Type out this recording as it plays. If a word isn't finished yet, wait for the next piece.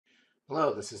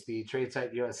Hello, this is the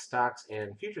TradeSite U.S. Stocks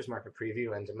and Futures Market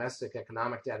Preview and Domestic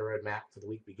Economic Data Roadmap for the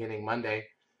week beginning Monday,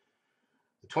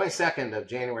 the 22nd of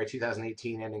January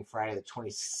 2018, ending Friday the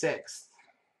 26th.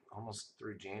 Almost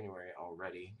through January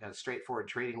already. Got a straightforward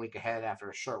trading week ahead after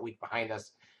a short week behind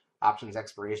us. Options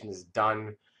expiration is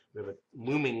done. We have a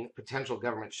looming potential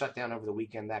government shutdown over the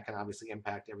weekend. That can obviously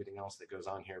impact everything else that goes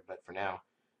on here, but for now,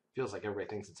 it feels like everybody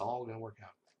thinks it's all going to work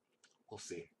out. We'll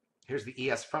see. Here's the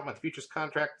ES front month futures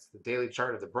contract, the daily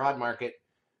chart of the broad market.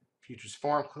 Futures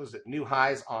form closed at new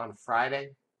highs on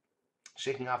Friday,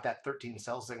 shaking off that 13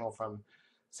 sell signal from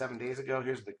 7 days ago.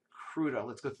 Here's the crude oil.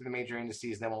 Let's go through the major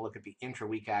indices, then we'll look at the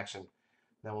intra-week action.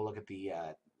 Then we'll look at the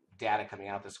data coming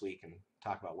out this week and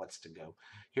talk about what's to go.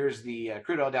 Here's the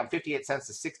crude oil down 58 cents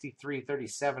to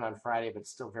 63.37 on Friday, but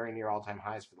still very near all-time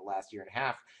highs for the last year and a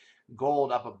half.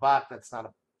 Gold up a buck. That's not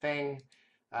a thing.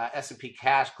 S&P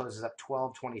cash closes up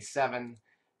 12.27.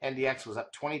 NDX was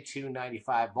up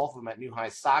 22.95. Both of them at new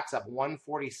highs. Stocks up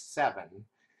 147.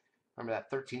 Remember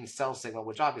that 13 sell signal,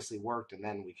 which obviously worked, and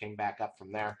then we came back up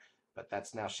from there, but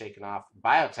that's now shaken off.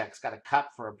 Biotech's got a cup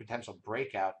for a potential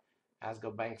breakout. As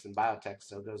go banks and biotech,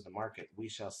 so goes the market. We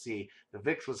shall see. The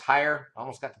VIX was higher,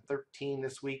 almost got to 13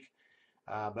 this week,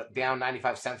 but down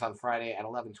 95 cents on Friday at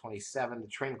 11.27. The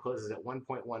trend closes at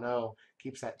 1.10,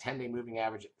 keeps that 10-day moving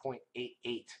average at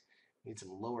 0.88. Need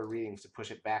some lower readings to push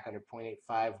it back under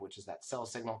 0.85, which is that sell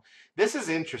signal. This is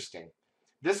interesting.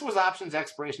 This was options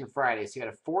expiration Friday, so you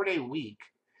had a 4-day week.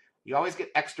 You always get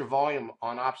extra volume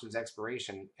on options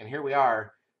expiration, and here we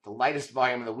are, the lightest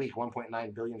volume of the week,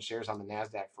 1.9 billion shares on the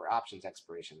NASDAQ for options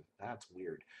expiration. That's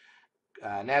weird.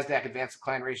 NASDAQ advanced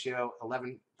decline ratio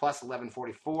plus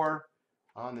 1144.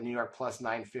 On the New York plus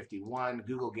 951.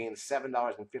 Google gains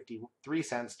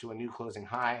 $7.53 to a new closing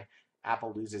high.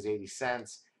 Apple loses 80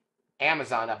 cents.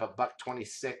 Amazon up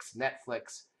 $1.26.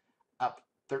 Netflix up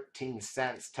 13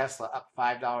 cents. Tesla up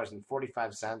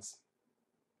 $5.45.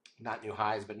 Not new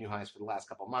highs, but new highs for the last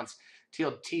couple of months.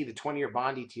 TLT, the 20-year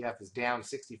bond ETF, is down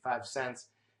 65 cents,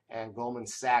 and Goldman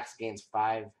Sachs gains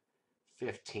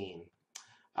 5.15.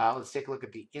 Let's take a look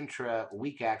at the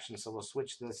intra-week action. So we'll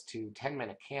switch this to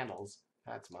 10-minute candles.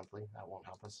 That's monthly. That won't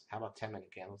help us. How about 10-minute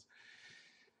candles?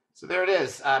 So there it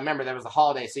is. Remember, there was a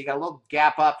holiday. So you got a little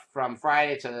gap up from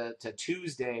Friday to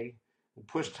Tuesday.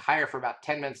 Pushed higher for about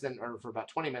 10 minutes, then or for about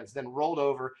 20 minutes, then rolled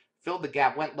over, filled the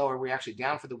gap, went lower. We're actually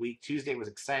down for the week. Tuesday was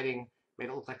exciting. Made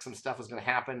it look like some stuff was going to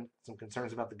happen. Some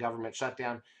concerns about the government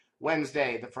shutdown.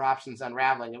 Wednesday, for options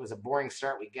unraveling, it was a boring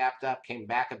start. We gapped up, came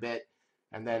back a bit,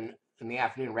 and then in the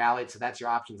afternoon rallied. So that's your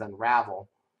options unravel.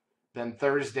 Then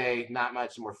Thursday, not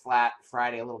much, and we're flat.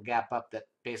 Friday, a little gap up that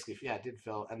basically, yeah, it did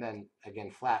fill. And then, again,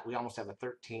 flat. We almost have a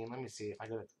 13. Let me see if I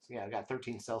go to, yeah, I got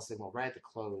 13 sell signal right at the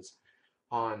close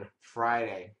on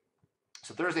Friday.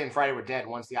 So Thursday and Friday were dead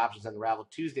once the options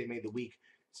unraveled. Tuesday made the week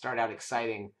start out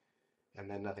exciting, and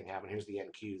then nothing happened. Here's the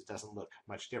NQs. Doesn't look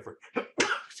much different.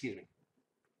 Excuse me.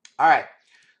 All right.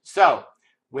 So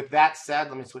with that said,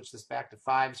 let me switch this back to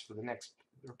fives for the next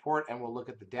report, and we'll look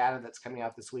at the data that's coming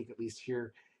out this week, at least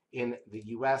here in the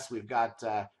U.S. We've got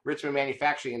Richmond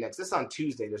Manufacturing Index. This is on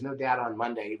Tuesday. There's no data on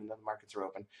Monday, even though the markets are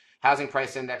open. Housing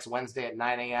Price Index Wednesday at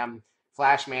 9 a.m.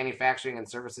 Flash Manufacturing and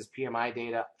Services PMI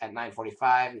data at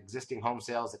 9:45. Existing home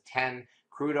sales at 10.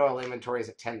 Crude oil inventories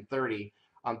at 10:30.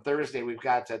 On Thursday, we've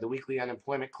got the weekly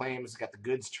unemployment claims. Got the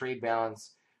goods trade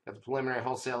balance. Got the preliminary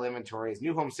wholesale inventories.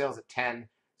 New home sales at 10.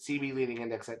 CB leading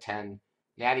index at 10.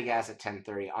 Natty gas at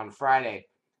 10:30. On Friday,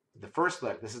 the first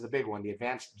look, this is the big one, the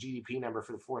advanced GDP number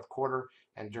for the fourth quarter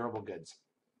and durable goods.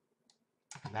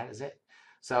 And that is it.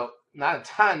 So not a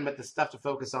ton, but the stuff to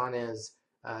focus on is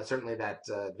certainly that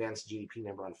advanced GDP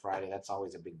number on Friday. That's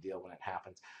always a big deal when it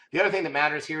happens. The other thing that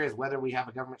matters here is whether we have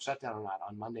a government shutdown or not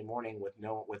on Monday morning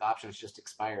with options just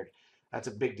expired. That's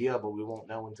a big deal, but we won't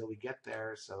know until we get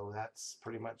there. So that's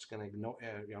pretty much going to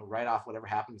write off whatever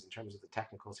happens in terms of the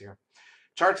technicals here.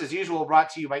 Charts, as usual, brought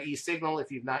to you by eSignal.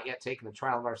 If you've not yet taken a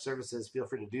trial of our services, feel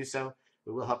free to do so.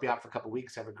 We will help you out for a couple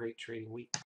weeks. Have a great trading week.